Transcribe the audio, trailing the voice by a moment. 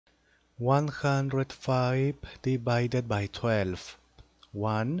105 divided by 12.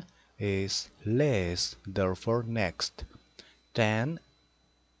 1 is less, therefore next. 10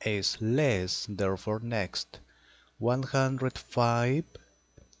 is less, therefore next. 105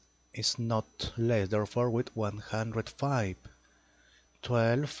 is not less, therefore with 105.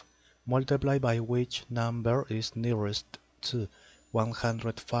 12 multiplied by which number is nearest to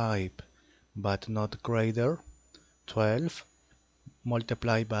 105 but not greater. 12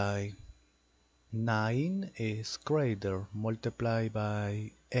 multiplied by 9 is greater. Multiplied by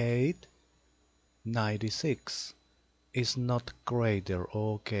 8, 96 is not greater.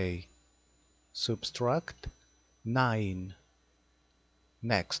 Okay. Subtract 9.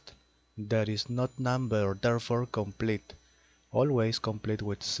 Next. There is not number, therefore complete. Always complete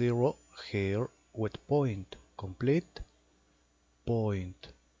with 0, here with point. Complete point.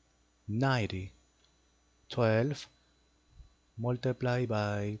 90. 12 multiplied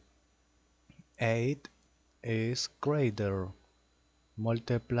by 8 is greater.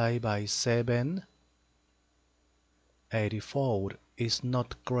 Multiply by 7, 84 is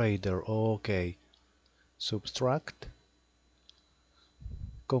not greater. Okay. Subtract.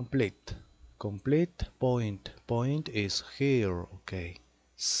 Complete. Complete point. Point is here. Okay.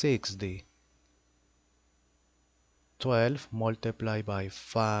 60. 12 multiplied by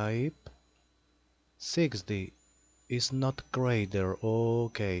 5. 60 is not greater.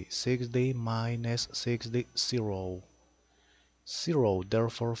 Okay. 60 minus 60, 0. 0,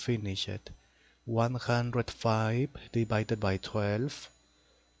 therefore finish it. 105 divided by 12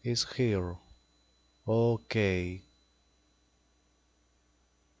 is here. Okay.